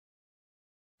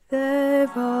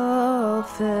all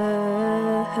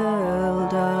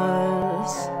failed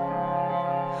us.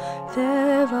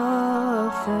 They've all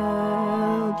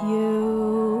failed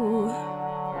you.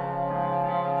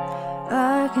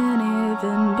 I can't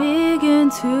even begin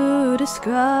to describe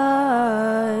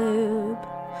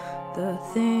the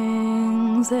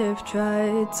things they've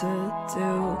tried to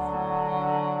do.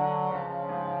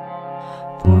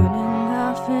 Pointing,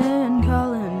 laughing,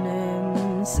 calling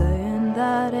names, saying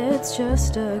that it's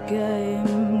just a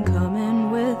game,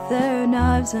 coming with their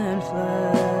knives and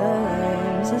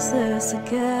flames. Is this a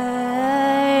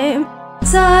game?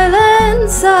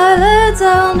 Silence, silence,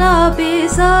 I'll not be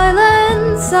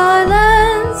silenced,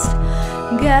 silenced.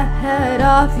 Get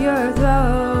off your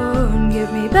throne,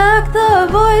 give me back the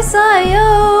voice I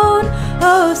own.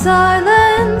 Oh,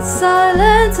 silence,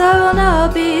 silence, I will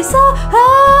not be silenced.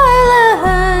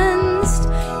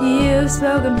 You've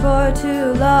spoken for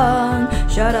too long,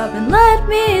 shut up and let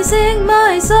me sing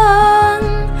my song.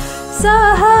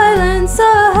 Silence,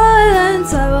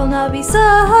 silence, I will not be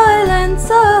silenced,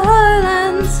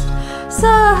 silenced.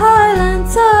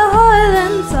 Silence,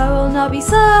 silence, I will not be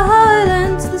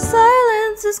silenced. The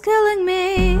silence is killing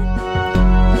me.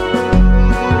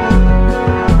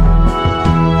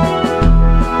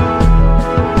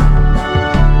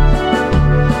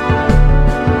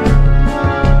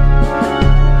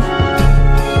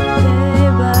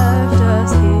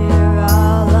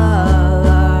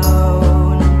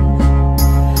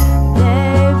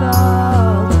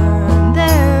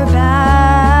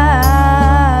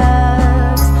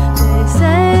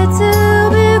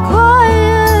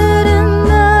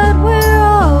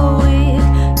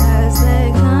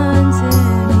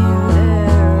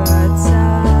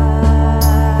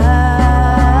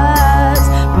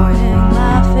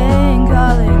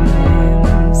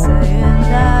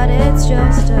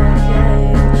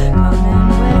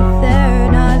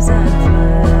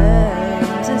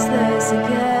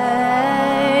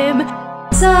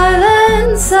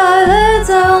 Silence, silence,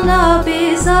 I'll not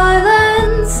be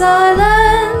silenced,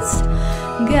 silenced.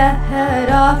 Get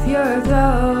off your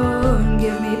throne,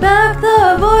 give me back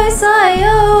the voice I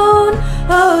own.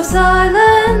 Oh,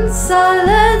 silence,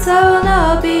 silence, I will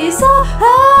not be silenced.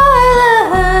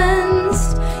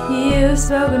 You've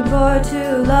spoken for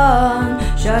too long,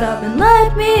 shut up and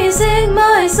let me sing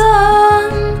my song.